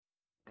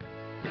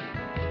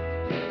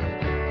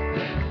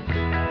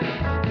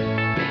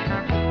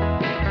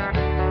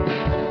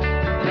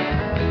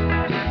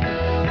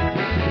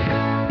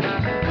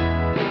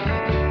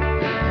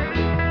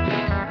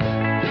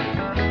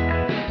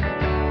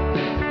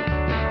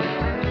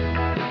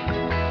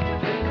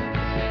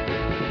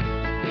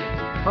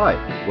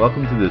Hi,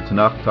 welcome to the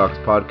Tanach Talks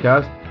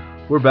podcast.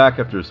 We're back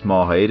after a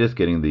small hiatus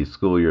getting the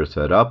school year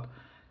set up.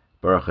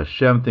 Baruch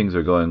Hashem, things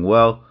are going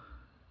well.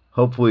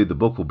 Hopefully the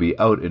book will be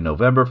out in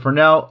November. For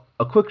now,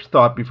 a quick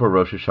thought before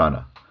Rosh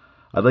Hashanah.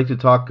 I'd like to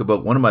talk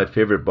about one of my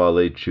favorite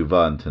Baalei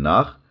Tshuva in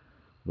Tanach,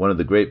 one of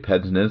the great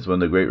penitents, one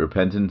of the great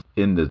repentants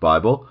in the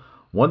Bible,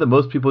 one that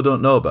most people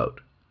don't know about,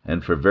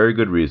 and for very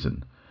good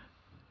reason.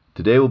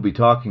 Today we'll be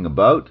talking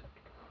about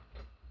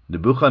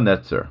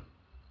Nebuchanezzar.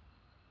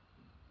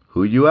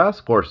 Who, you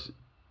ask? Of course,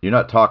 you're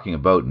not talking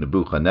about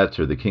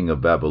Nebuchadnezzar, the king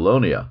of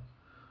Babylonia,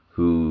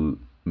 who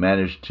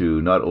managed to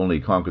not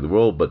only conquer the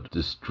world, but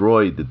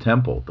destroy the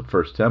temple, the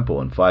first temple,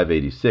 in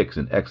 586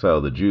 and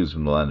exile the Jews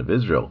from the land of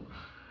Israel.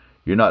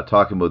 You're not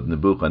talking about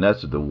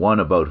Nebuchadnezzar, the one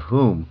about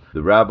whom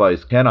the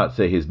rabbis cannot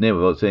say his name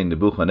without saying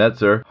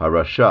Nebuchadnezzar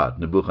HaRasha.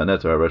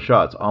 Nebuchadnezzar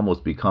HaRasha. It's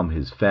almost become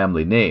his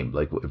family name.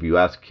 Like if you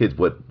ask kids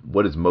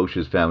what is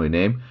Moshe's family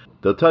name,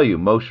 they'll tell you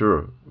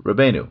Moshe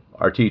Rabbeinu,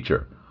 our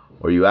teacher.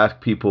 Or you ask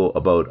people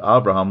about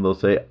Abraham, they'll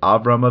say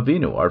Avram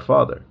Avinu, our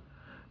father.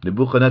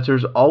 Nebuchadnezzar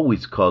is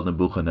always called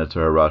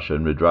Nebuchadnezzar HaRasha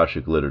in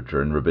Midrashic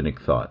literature and rabbinic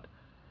thought.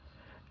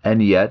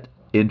 And yet,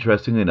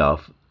 interestingly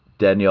enough,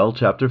 Daniel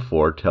chapter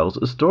 4 tells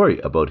a story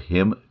about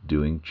him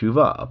doing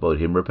tshuva, about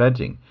him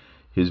repenting,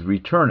 his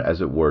return,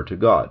 as it were, to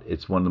God.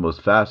 It's one of the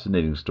most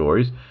fascinating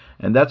stories,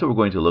 and that's what we're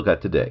going to look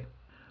at today.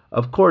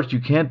 Of course,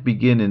 you can't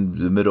begin in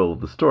the middle of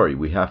the story.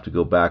 We have to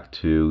go back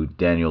to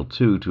Daniel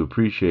 2 to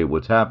appreciate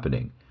what's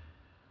happening.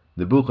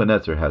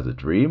 Nebuchadnezzar has a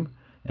dream,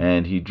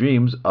 and he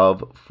dreams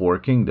of 4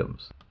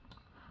 kingdoms.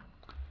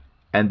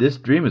 And this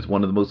dream is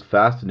one of the most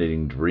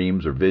fascinating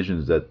dreams or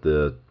visions that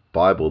the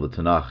Bible, the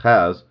Tanakh,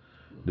 has.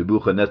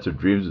 Nebuchadnezzar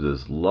dreams of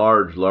this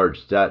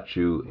large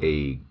statue,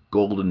 a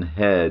golden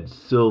head,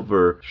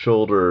 silver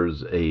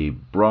shoulders, a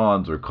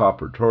bronze or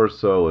copper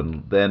torso,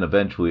 and then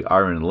eventually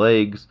iron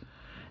legs.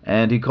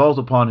 And he calls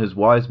upon his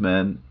wise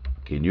men,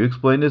 "Can you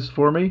explain this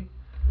for me?"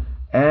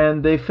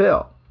 And they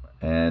fail.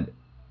 And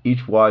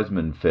each wise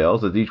man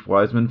fails. As each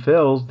wise man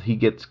fails, he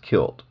gets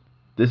killed.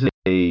 This is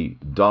a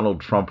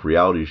Donald Trump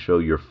reality show.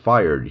 You're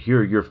fired.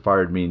 Here, you're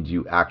fired means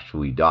you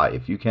actually die.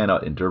 If you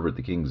cannot interpret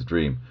the king's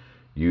dream,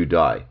 you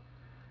die.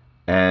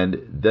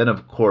 And then,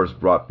 of course,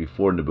 brought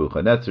before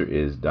Nebuchadnezzar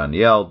is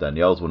Daniel.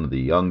 Daniel's one of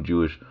the young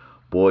Jewish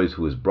boys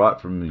who was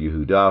brought from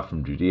Yehudah,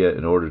 from Judea,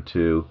 in order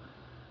to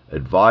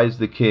advise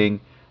the king.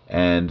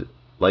 And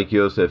like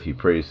Yosef, he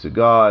prays to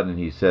God, and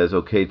he says,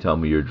 "Okay, tell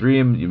me your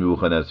dream."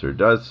 Nebuchadnezzar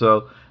does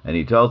so, and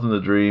he tells him the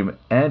dream,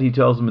 and he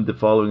tells him the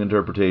following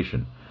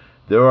interpretation.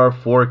 There are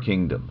 4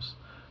 kingdoms.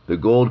 The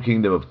gold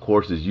kingdom, of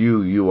course, is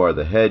you. You are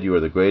the head. You are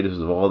the greatest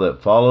of all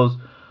that follows.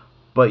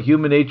 But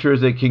human nature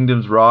is that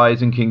kingdoms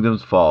rise and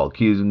kingdoms fall.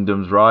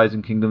 Kingdoms rise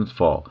and kingdoms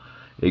fall.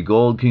 A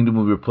gold kingdom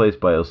will be replaced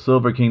by a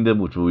silver kingdom,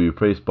 which will be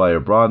replaced by a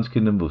bronze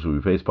kingdom, which will be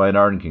replaced by an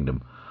iron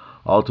kingdom.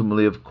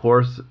 Ultimately, of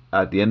course,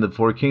 at the end of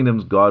 4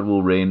 kingdoms, God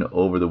will reign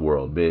over the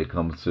world. May it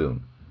come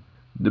soon.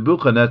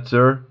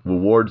 Nebuchadnezzar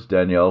rewards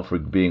Daniel for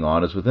being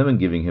honest with him and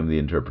giving him the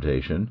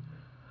interpretation.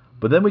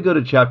 But then we go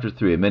to chapter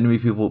 3, and many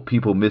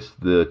people miss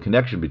the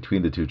connection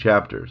between the 2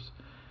 chapters.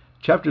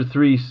 Chapter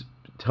 3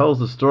 tells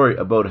the story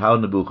about how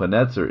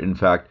Nebuchadnezzar, in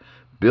fact,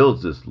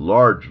 builds this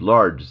large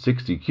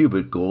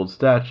 60-cubit gold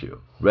statue.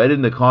 Read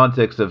in the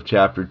context of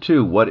chapter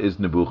 2, what is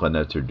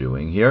Nebuchadnezzar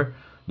doing here?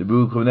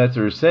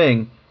 Nebuchadnezzar is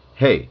saying,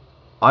 hey,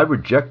 I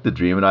reject the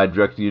dream and I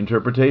reject the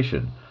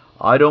interpretation.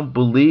 I don't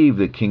believe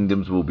that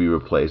kingdoms will be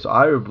replaced.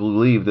 I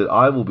believe that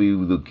I will be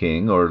the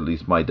king, or at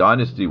least my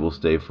dynasty will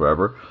stay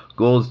forever.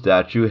 Gold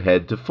statue,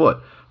 head to foot,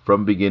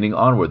 from beginning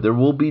onward. There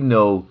will be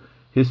no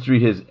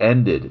history has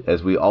ended,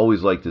 as we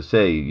always like to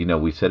say.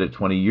 We said it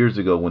 20 years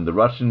ago when the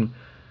Russian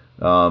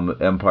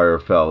empire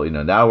fell.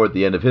 Now we're at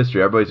the end of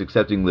history. Everybody's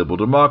accepting liberal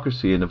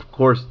democracy, and of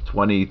course,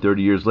 20,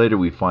 30 years later,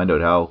 we find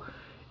out how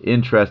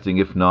interesting,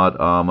 if not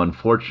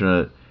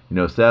unfortunate,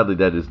 sadly,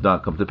 that has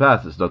not come to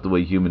pass. It's not the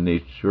way human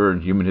nature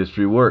and human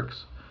history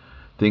works.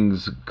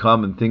 Things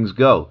come and things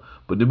go.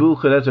 But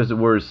Nebuchadnezzar, as it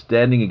were, is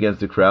standing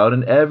against the crowd,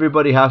 and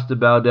everybody has to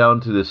bow down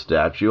to this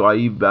statue,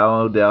 i.e.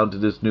 bow down to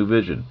this new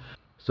vision.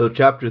 So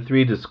chapter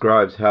 3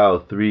 describes how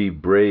 3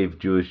 brave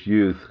Jewish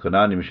youth,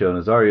 Hanani, Mishael, and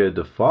Azariah,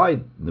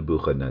 defied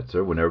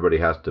Nebuchadnezzar. When everybody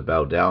has to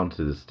bow down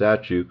to the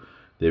statue,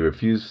 they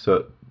refuse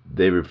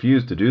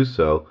to do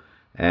so,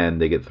 and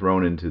they get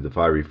thrown into the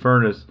fiery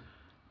furnace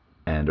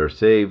and are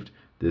saved.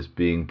 This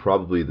being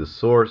probably the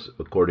source,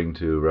 according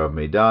to Rav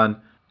Meidan,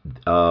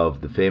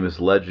 of the famous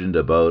legend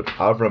about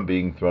Avram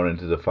being thrown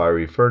into the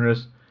fiery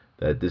furnace,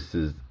 that this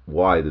is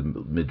why the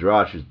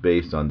Midrash is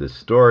based on this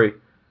story.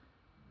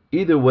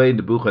 Either way,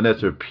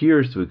 Nebuchadnezzar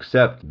appears to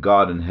accept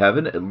God in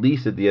heaven, at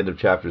least at the end of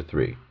chapter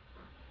 3.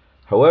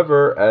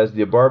 However, as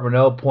the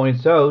Abarbanel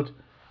points out,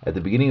 at the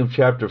beginning of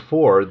chapter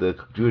 4, the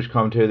Jewish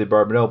commentary of the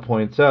Abarbanel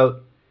points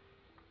out,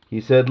 he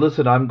said,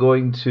 listen, I'm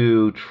going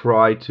to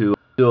try to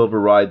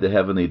override the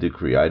heavenly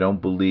decree. I don't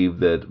believe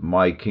that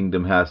my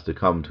kingdom has to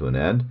come to an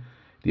end.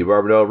 The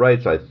Abarbanel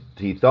writes,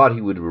 he thought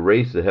he would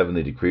erase the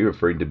heavenly decree,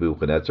 referring to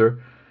Nebuchadnezzar,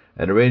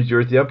 and arrange the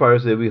earthly empire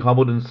so they would be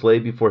humbled and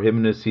enslaved before him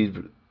and his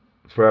seed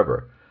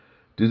forever.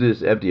 Due to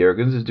this empty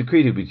arrogance, it is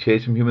decreed to be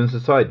chased from human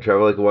society,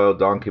 travel like a wild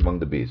donkey among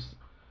the beasts.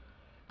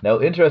 Now,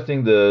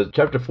 interesting, the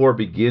chapter 4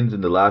 begins in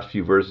the last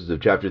few verses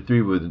of chapter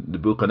 3 with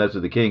Nebuchadnezzar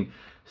the king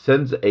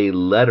sends a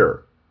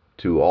letter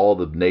to all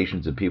the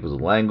nations and peoples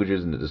and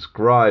languages, and it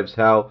describes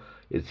how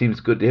it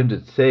seems good to him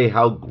to say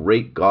how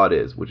great God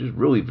is, which is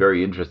really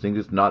very interesting.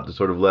 It's not the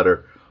sort of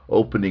letter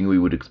opening we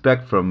would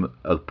expect from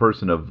a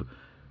person of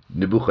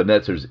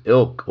Nebuchadnezzar's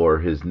ilk or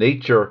his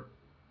nature.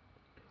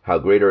 How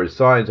great are his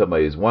signs, how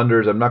mighty his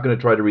wonders. I'm not going to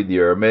try to read the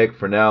Aramaic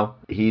for now.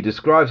 He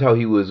describes how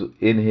he was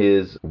in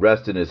his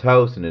rest in his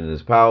house and in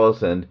his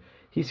palace, and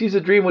he sees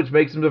a dream which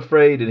makes him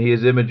afraid, and he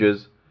has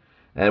images.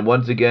 And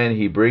once again,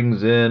 he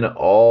brings in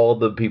all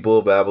the people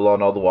of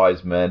Babylon, all the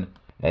wise men,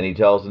 and he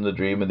tells them the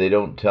dream, and they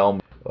don't tell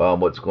him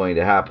what's going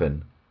to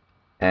happen.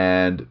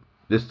 And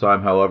this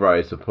time, however,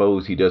 I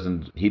suppose he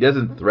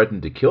doesn't threaten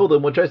to kill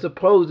them, which I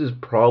suppose is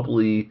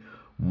probably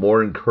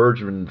more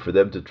encouragement for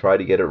them to try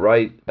to get it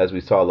right. As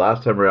we saw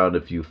last time around,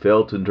 if you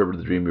failed to interpret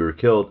the dream, you were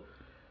killed.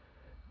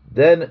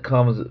 Then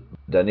comes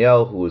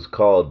Daniel, who is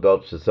called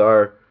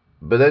Belshazzar.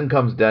 But then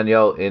comes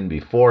Daniel in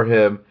before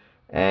him,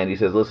 and he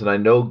says, listen, I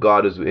know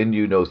God is in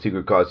you, no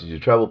secret causes you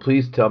trouble.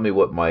 Please tell me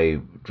what my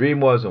dream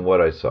was and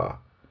what I saw.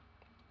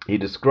 He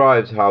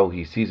describes how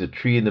he sees a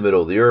tree in the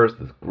middle of the earth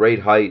with great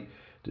height.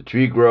 The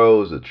tree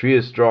grows, the tree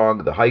is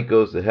strong, the height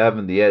goes to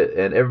heaven,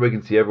 and everybody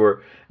can see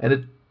everywhere. And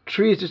the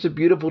tree is just a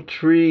beautiful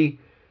tree,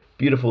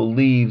 beautiful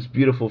leaves,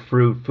 beautiful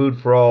fruit, food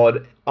for all.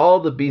 And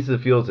all the beasts of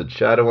the fields had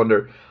shadow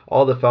under,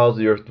 all the fowls of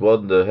the earth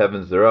dwelled in the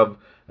heavens thereof,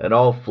 and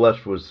all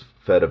flesh was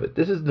fed of it.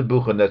 This is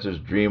Nebuchadnezzar's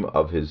dream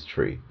of his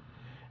tree.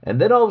 And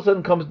then all of a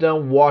sudden comes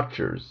down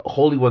watchers,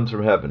 holy ones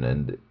from heaven,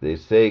 and they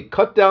say,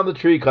 cut down the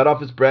tree, cut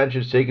off its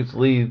branches, shake its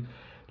leaves,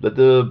 let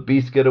the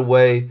beasts get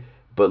away,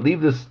 but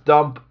leave the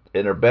stump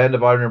in a band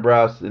of iron and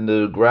brass in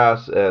the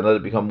grass, and let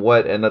it become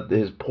wet, and let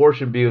his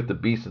portion be with the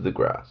beasts of the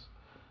grass.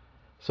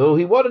 So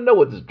he wanted to know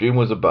what this dream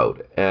was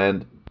about,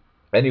 and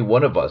any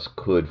one of us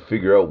could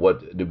figure out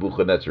what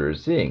Nebuchadnezzar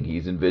is seeing.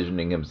 He's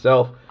envisioning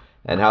himself,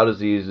 and how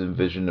does he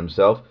envision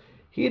himself?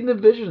 He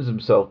envisions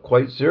himself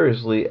quite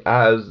seriously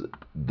as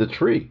the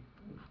tree.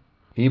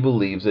 He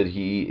believes that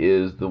he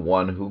is the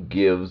one who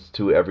gives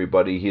to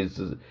everybody. His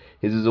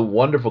is a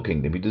wonderful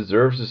kingdom. He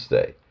deserves to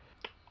stay.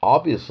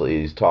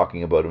 Obviously, he's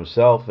talking about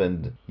himself,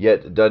 and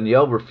yet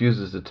Daniel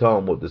refuses to tell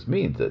him what this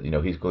means, that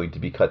he's going to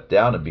be cut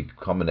down and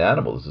become an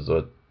animal. This is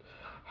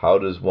how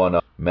does one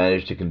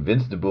manage to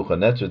convince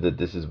Nebuchadnezzar that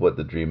this is what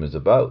the dream is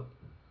about?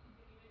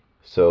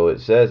 So it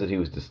says that he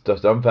was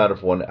dumbfounded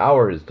for 1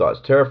 hour, his thoughts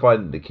terrified,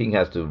 and the king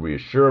has to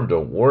reassure him,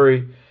 don't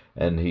worry.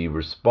 And he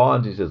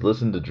responds, he says,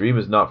 listen, the dream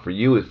is not for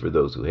you, it's for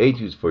those who hate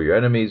you, it's for your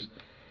enemies.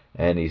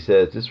 And he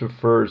says, this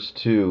refers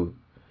to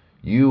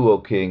you, O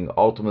king.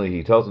 Ultimately,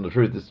 he tells him the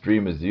truth, this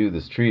dream is you,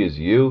 this tree is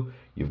you.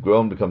 You've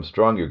grown, become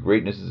strong, your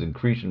greatness is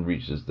increased and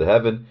reaches to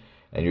heaven,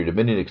 and your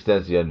dominion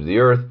extends to the end of the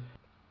earth.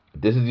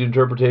 This is the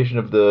interpretation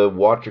of the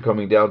watcher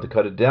coming down to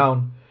cut it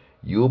down.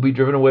 You will be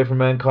driven away from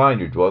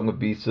mankind. You're dwelling with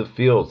beasts of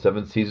field.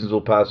 7 seasons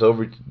will pass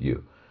over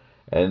you,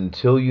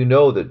 until you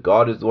know that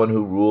God is the one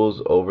who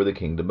rules over the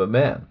kingdom of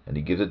man, and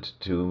he gives it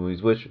to whom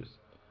he wishes.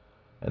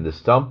 And the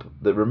stump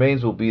that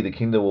remains will be the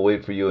kingdom will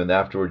wait for you, and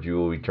afterwards you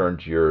will return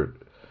to your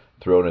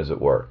throne, as it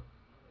were.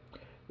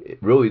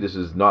 Really, this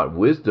is not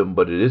wisdom,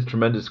 but it is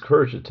tremendous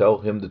courage to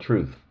tell him the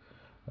truth.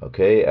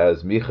 Okay,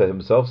 as Micha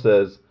himself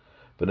says,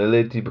 I'm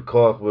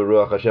filled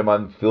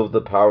with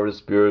the power of the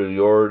Spirit of the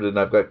Lord, and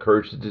I've got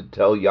courage to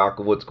tell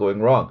Yaakov what's going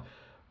wrong.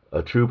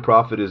 A true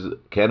prophet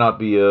cannot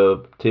be a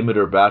timid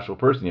or bashful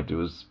person. You have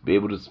to be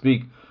able to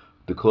speak.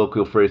 The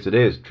colloquial phrase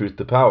today is truth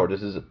to power.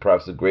 This is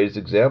perhaps the greatest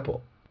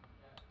example.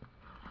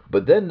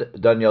 But then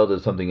Daniel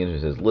does something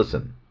interesting. He says,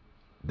 listen,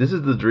 this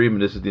is the dream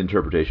and this is the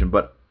interpretation,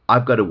 but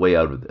I've got a way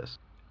out of this.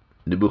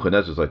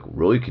 Nebuchadnezzar's like,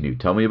 really? Can you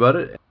tell me about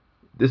it?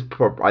 This,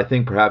 I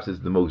think, perhaps is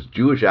the most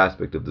Jewish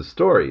aspect of the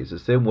story. It's the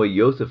same way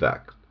Yosef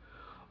acts.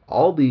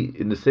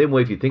 In the same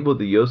way, if you think about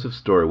the Yosef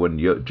story, when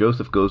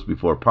Joseph goes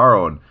before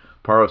Paro, and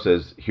Paro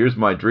says, here's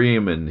my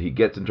dream, and he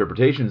gets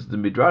interpretations, the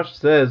Midrash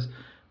says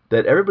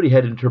that everybody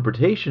had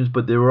interpretations,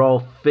 but they were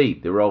all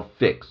fate. They were all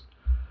fixed.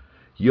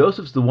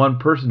 Yosef's the one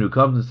person who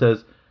comes and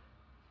says,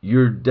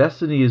 your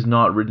destiny is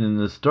not written in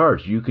the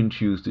stars. You can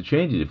choose to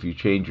change it if you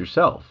change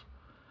yourself.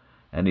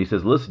 And he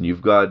says, listen,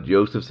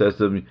 Joseph says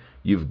to him,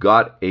 you've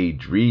got a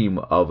dream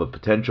of a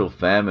potential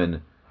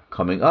famine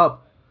coming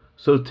up,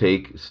 so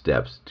take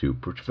steps to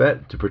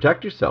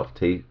protect yourself.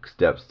 Take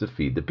steps to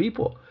feed the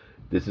people.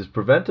 This is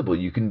preventable.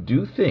 You can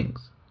do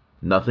things.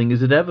 Nothing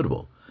is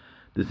inevitable.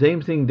 The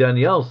same thing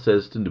Daniel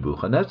says to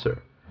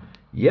Nebuchadnezzar.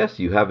 Yes,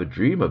 you have a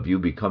dream of you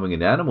becoming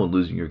an animal and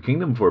losing your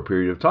kingdom for a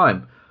period of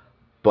time,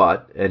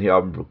 but, and here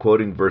I'm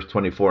quoting verse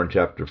 24 in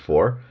chapter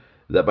 4,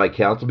 that by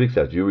counsel be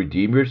accepted, you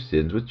redeem your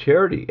sins with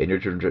charity, and your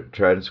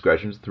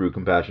transgressions through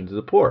compassion to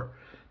the poor,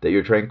 that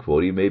your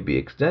tranquility may be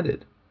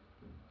extended.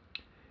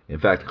 In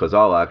fact,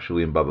 Chazal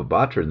actually in Baba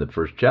Batra in the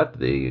first chapter,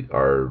 they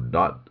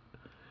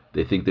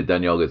think that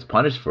Daniel gets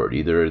punished for it,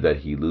 either that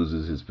he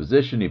loses his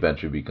position,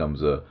 eventually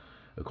becomes a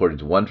According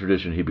to one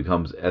tradition, he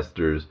becomes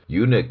Esther's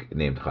eunuch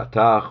named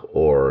Tanach,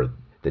 or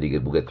that he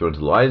will get thrown to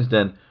the lion's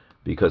den,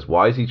 because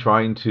why is he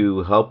trying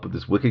to help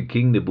this wicked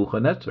king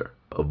Nebuchadnezzar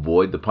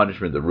avoid the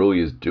punishment that really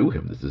is due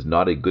him? This is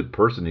not a good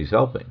person he's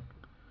helping.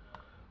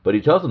 But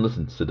he tells him,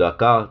 listen,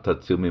 tzedakah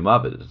tatzil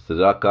mimavet.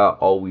 Tzedakah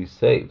always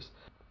saves.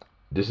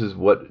 This is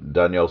what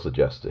Daniel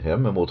suggests to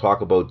him, and we'll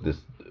talk about this,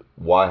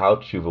 how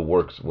tshuva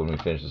works when we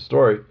finish the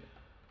story.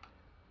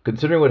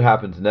 Considering what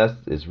happens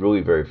next is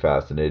really very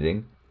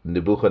fascinating.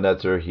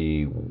 Nebuchadnezzar,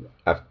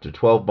 after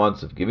 12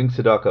 months of giving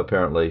tzedakah,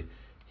 apparently,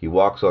 he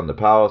walks on the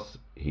palace,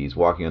 he's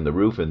walking on the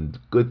roof, and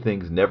good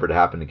things never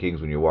happen to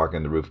kings when you're walking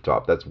on the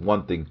rooftop. That's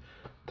one thing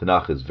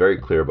Tanach is very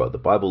clear about. The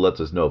Bible lets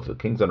us know if the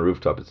king's on a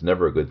rooftop, it's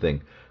never a good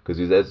thing, because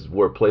he's, as it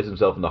were, placed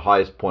himself in the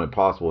highest point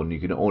possible, and you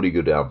can only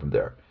go down from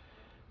there.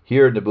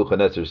 Here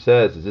Nebuchadnezzar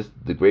says, is this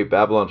the great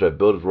Babylon which I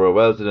built as royal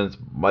residence,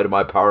 might of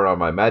my power and on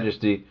my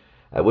majesty?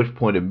 At which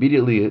point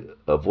immediately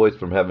a voice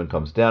from heaven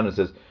comes down and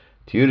says,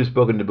 to you it is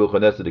spoken,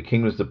 Nebuchadnezzar, the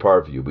kingdom is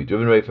depart from you. You'll be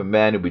driven away from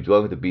man, you'll be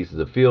dwelling with the beasts of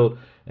the field,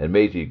 and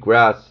made to eat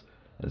grass,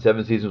 and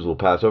 7 seasons will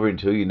pass over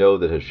until you know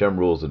that Hashem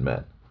rules in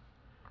men.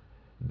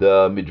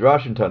 The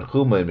Midrash in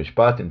Tanchuma and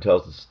Mishpatim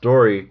tells the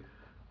story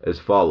as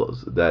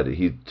follows, that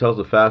he tells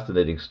a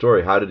fascinating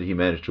story. How did he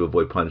manage to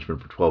avoid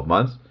punishment for 12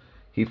 months?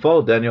 He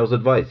followed Daniel's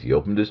advice. He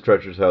opened his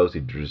treasurer's house, he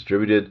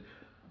distributed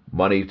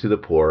money to the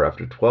poor.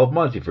 After 12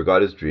 months, he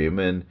forgot his dream,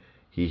 and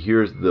he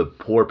hears the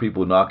poor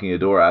people knocking at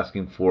the door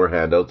asking for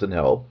handouts and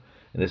help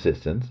and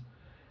assistance.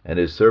 And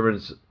his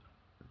servants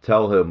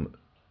tell him,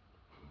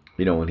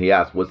 when he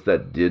asks, what's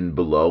that din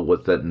below?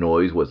 What's that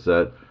noise? What's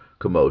that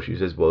commotion? He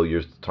says, well,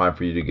 it's time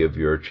for you to give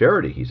your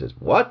charity. He says,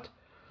 what?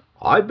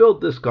 I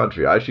built this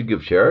country. I should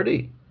give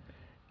charity.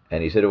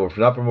 And he said, well, if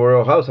not from a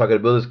royal house, how can I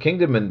build this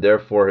kingdom? And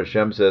therefore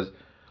Hashem says,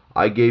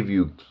 I gave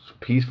you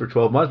peace for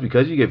 12 months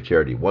because you gave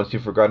charity. Once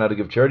you've forgotten how to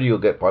give charity, you'll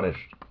get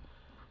punished.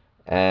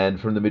 And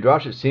from the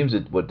Midrash, it seems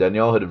that what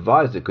Daniel had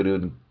advised,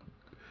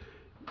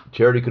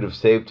 charity could have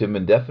saved him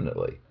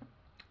indefinitely.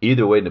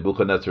 Either way,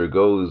 Nebuchadnezzar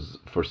goes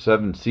for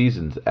 7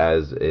 seasons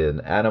as an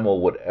animal,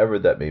 whatever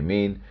that may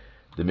mean.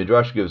 The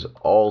Midrash gives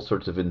all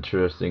sorts of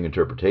interesting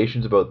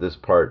interpretations about this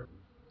part.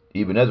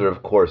 Ibn Ezra,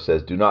 of course,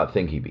 says, do not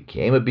think he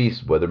became a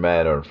beast, whether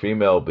man or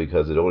female,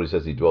 because it only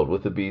says he dwelt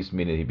with the beast,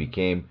 meaning he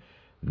became,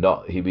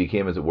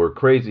 as it were,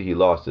 crazy. He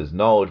lost his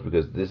knowledge,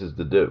 because this is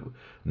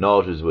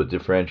knowledge is what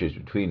differentiates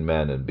between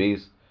man and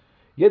beast.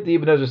 Yet the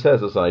Ibn Ezra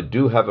says, listen, I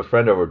do have a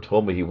friend over who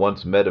told me he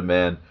once met a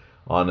man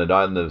on an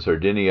island of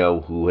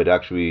Sardinia who had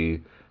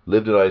actually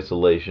lived in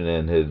isolation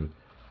and had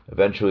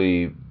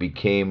eventually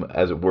became,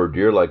 as it were,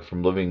 deer-like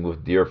from living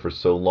with deer for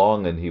so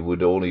long, and he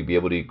would only be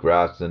able to eat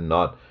grass and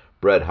not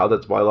bread. How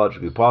that's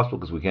biologically possible,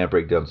 because we can't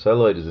break down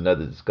cellulite, is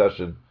another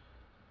discussion.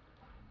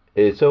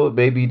 So it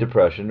may be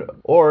depression,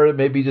 or it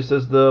may be just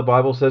as the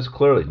Bible says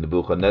clearly.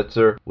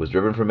 Nebuchadnezzar was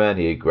driven from man.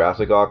 He ate grass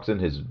like oxen.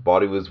 His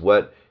body was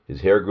wet. His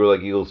hair grew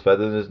like eagle's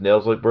feathers, and his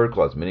nails like bird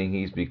claws, meaning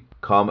he's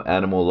become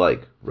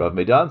animal-like. Rav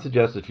Medan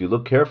suggests if you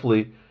look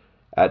carefully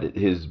at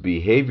his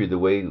behavior, the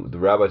way the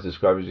rabbis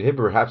describe his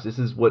behavior, perhaps this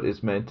is what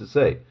it's meant to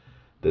say.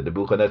 That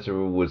Nebuchadnezzar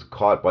was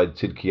caught by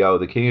Tzidkiyahu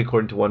the king,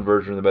 according to one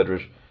version of the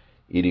Medrash,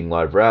 eating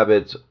live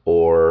rabbits,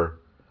 or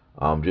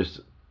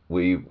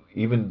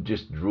even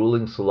just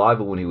drooling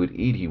saliva when he would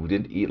eat. He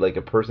didn't eat like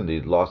a person. He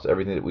lost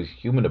everything that was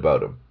human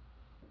about him.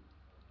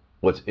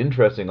 What's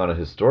interesting on a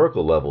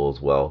historical level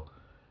as well,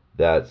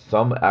 that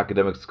some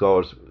academic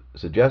scholars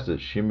suggest that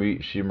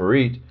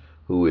Shimerit,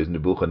 who is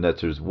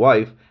Nebuchadnezzar's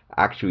wife,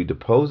 actually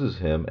deposes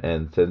him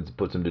and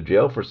puts him to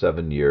jail for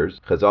 7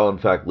 years. Chazal, in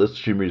fact, lists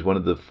Shimerit as one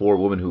of the 4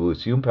 women who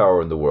assume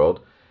power in the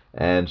world,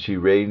 and she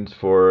reigns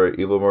for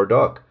evil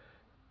Marduk.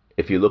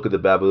 If you look at the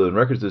Babylonian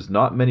records, there's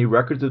not many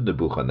records of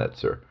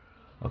Nebuchadnezzar.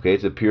 Okay,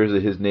 it appears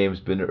that his name's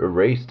been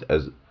erased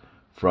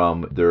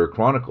from their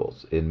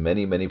chronicles in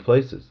many, many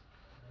places.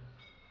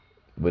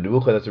 When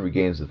Nebuchadnezzar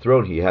regains the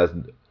throne, he has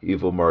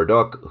evil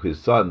Marduk, his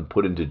son,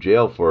 put into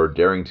jail for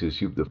daring to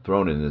usurp the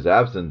throne in his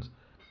absence.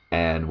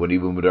 And when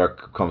evil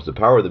Marduk comes to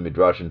power, the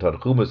Midrash in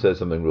Tanchuma says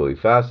something really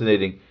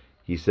fascinating.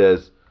 He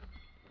says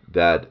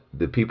that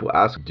the people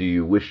ask, do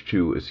you wish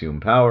to assume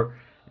power?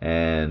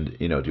 And,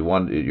 do you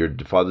want, your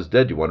father's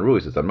dead, do you want to rule?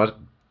 He says, I'm not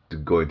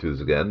going through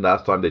this again.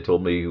 Last time they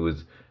told me he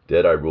was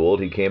dead, I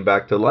ruled. He came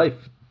back to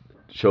life.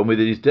 Show me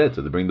that he's dead.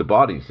 So they bring the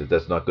body. He says,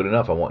 that's not good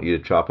enough. I want you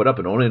to chop it up.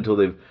 And only until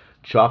they've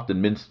chopped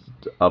and minced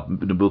up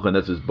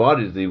Nebuchadnezzar's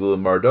body does the evil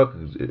Marduk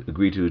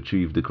agree to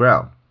achieve the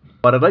crown.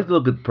 But I'd like to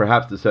look at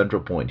perhaps the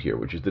central point here,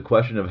 which is the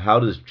question of how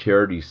does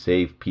charity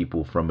save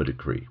people from a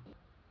decree?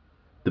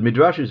 The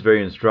Midrash is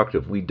very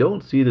instructive. We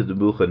don't see that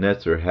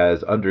Nebuchadnezzar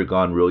has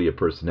undergone really a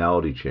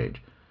personality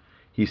change.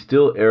 He's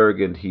still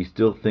arrogant. He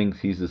still thinks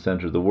he's the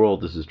center of the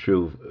world. This is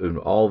true in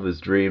all of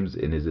his dreams,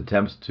 in his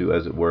attempts to,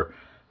 as it were,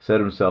 set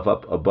himself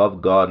up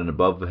above God and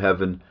above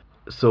heaven.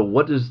 So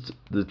what is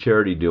the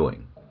charity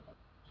doing?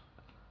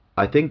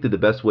 I think that the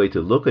best way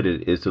to look at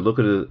it is to look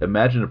at it,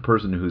 imagine a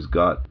person who's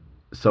got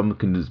some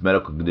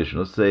medical condition,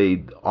 let's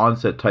say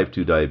onset type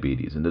 2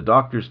 diabetes, and the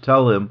doctors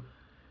tell him,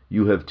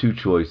 you have 2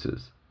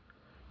 choices.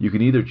 You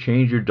can either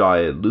change your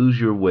diet, lose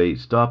your weight,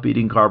 stop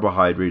eating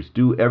carbohydrates,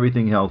 do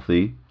everything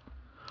healthy,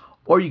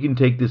 or you can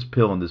take this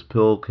pill, and this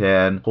pill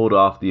can hold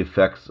off the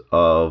effects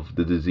of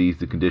the disease,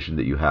 the condition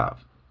that you have.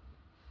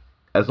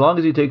 As long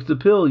as he takes the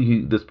pill,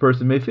 this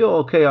person may feel,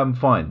 okay, I'm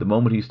fine. The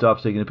moment he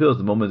stops taking the pills,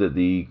 the moment that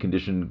the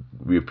condition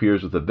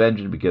reappears with a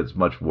vengeance, it gets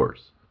much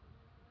worse.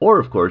 Or,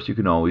 of course, you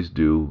can always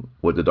do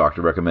what the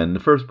doctor recommended in the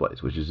first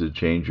place, which is to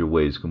change your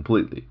ways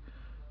completely.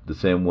 The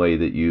same way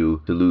that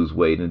to lose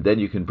weight, and then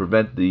you can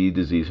prevent the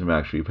disease from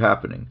actually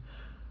happening.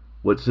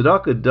 What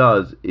tzedakah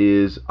does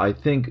is, I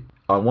think,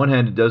 on one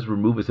hand, it does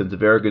remove a sense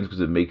of arrogance because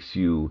it makes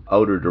you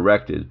outer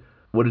directed.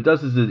 What it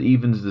does is it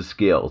evens the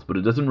scales, but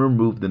it doesn't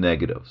remove the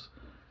negatives.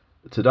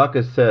 Tanach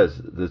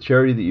says the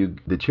charity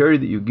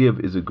that you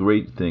give is a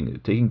great thing.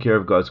 Taking care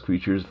of God's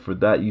creatures, for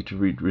that you to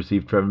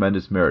receive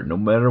tremendous merit, no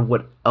matter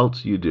what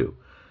else you do,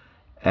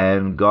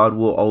 and that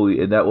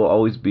will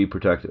always be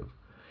protective.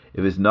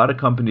 If it's not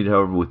accompanied,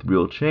 however, with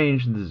real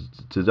change, the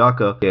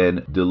tzedakah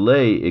can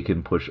delay, it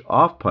can push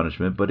off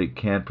punishment, but it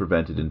can't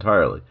prevent it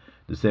entirely.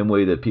 The same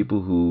way that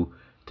people who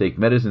take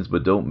medicines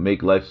but don't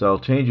make lifestyle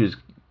changes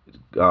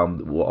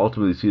will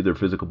ultimately see their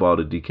physical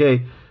body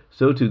decay.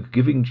 So too,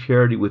 giving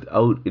charity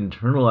without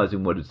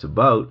internalizing what it's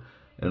about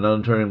and not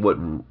understanding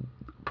what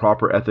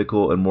proper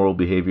ethical and moral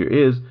behavior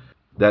is,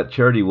 that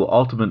charity will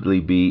ultimately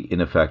be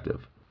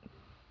ineffective.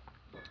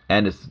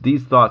 And it's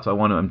these thoughts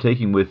I'm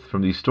taking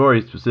from these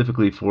stories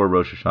specifically for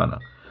Rosh Hashanah.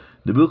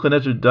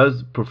 Nebuchadnezzar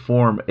does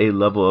perform a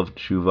level of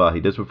tshuva.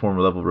 He does perform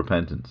a level of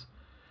repentance.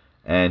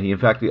 And he, in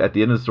fact, at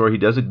the end of the story, he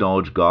does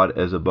acknowledge God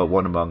as above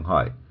one among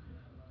high.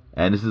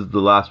 And this is the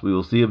last we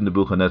will see of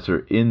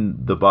Nebuchadnezzar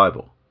in the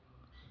Bible.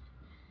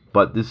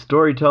 But this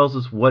story tells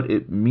us what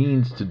it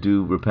means to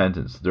do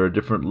repentance. There are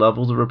different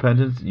levels of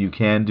repentance. You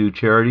can do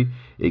charity.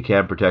 It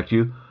can protect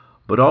you.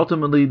 But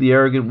ultimately, the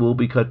arrogant will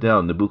be cut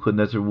down.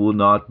 Nebuchadnezzar will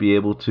not be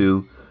able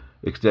to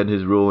extend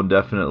his rule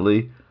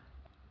indefinitely.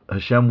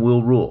 Hashem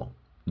will rule.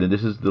 Then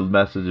this is the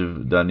message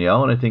of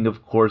Daniel. And I think,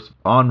 of course,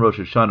 on Rosh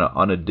Hashanah,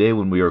 on a day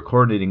when we are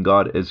coronating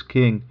God as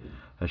King,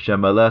 Hashem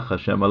Melech,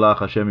 Hashem Malach,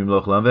 Hashem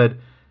Yimloch Lamed,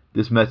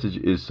 this message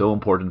is so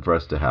important for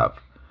us to have.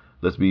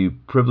 Let's be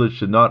privileged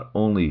to not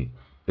only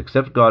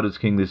accept God as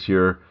King this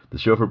year, the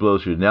shofar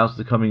blows should announce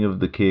the coming of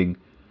the King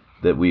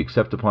that we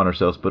accept upon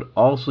ourselves, but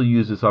also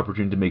use this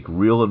opportunity to make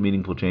real and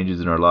meaningful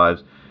changes in our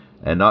lives,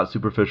 and not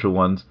superficial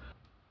ones,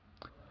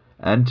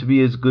 and to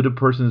be as good a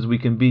person as we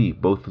can be,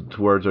 both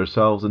towards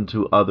ourselves and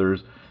to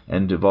others,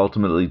 and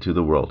ultimately to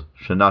the world.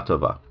 Shana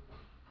Tova.